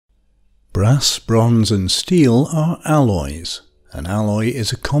Brass, bronze and steel are alloys. An alloy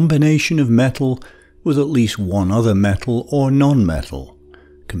is a combination of metal with at least one other metal or non-metal.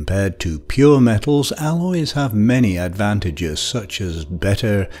 Compared to pure metals, alloys have many advantages such as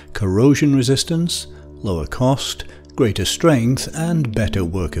better corrosion resistance, lower cost, greater strength and better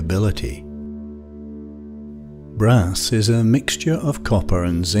workability. Brass is a mixture of copper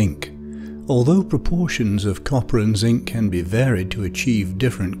and zinc. Although proportions of copper and zinc can be varied to achieve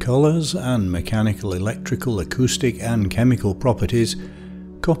different colors and mechanical, electrical, acoustic and chemical properties,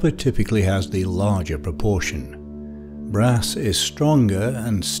 copper typically has the larger proportion. Brass is stronger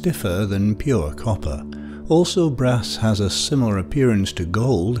and stiffer than pure copper. Also, brass has a similar appearance to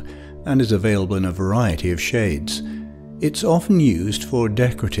gold and is available in a variety of shades. It's often used for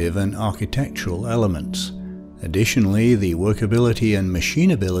decorative and architectural elements. Additionally, the workability and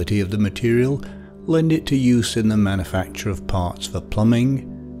machinability of the material lend it to use in the manufacture of parts for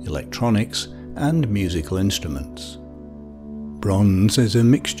plumbing, electronics, and musical instruments. Bronze is a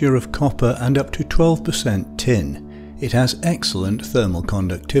mixture of copper and up to 12% tin. It has excellent thermal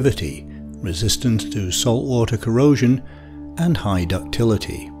conductivity, resistance to saltwater corrosion, and high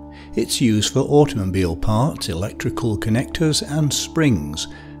ductility. It's used for automobile parts, electrical connectors, and springs,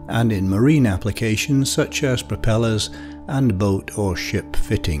 and in marine applications such as propellers and boat or ship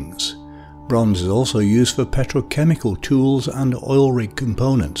fittings. Bronze is also used for petrochemical tools and oil rig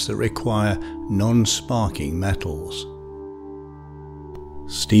components that require non-sparking metals.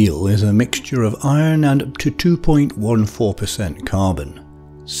 Steel is a mixture of iron and up to 2.14% carbon.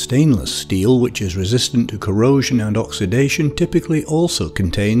 Stainless steel, which is resistant to corrosion and oxidation, typically also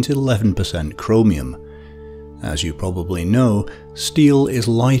contains 11% chromium. As you probably know, steel is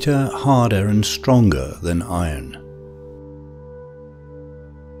lighter, harder and stronger than iron.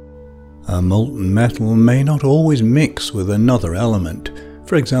 A molten metal may not always mix with another element.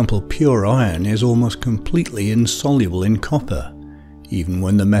 For example, pure iron is almost completely insoluble in copper. Even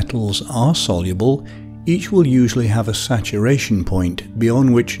when the metals are soluble, each will usually have a saturation point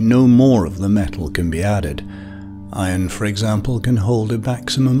beyond which no more of the metal can be added. Iron, for example, can hold a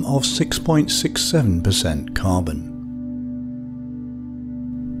maximum of 6.67% carbon.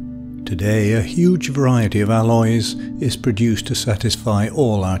 Today, a huge variety of alloys is produced to satisfy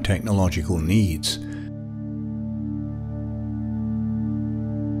all our technological needs.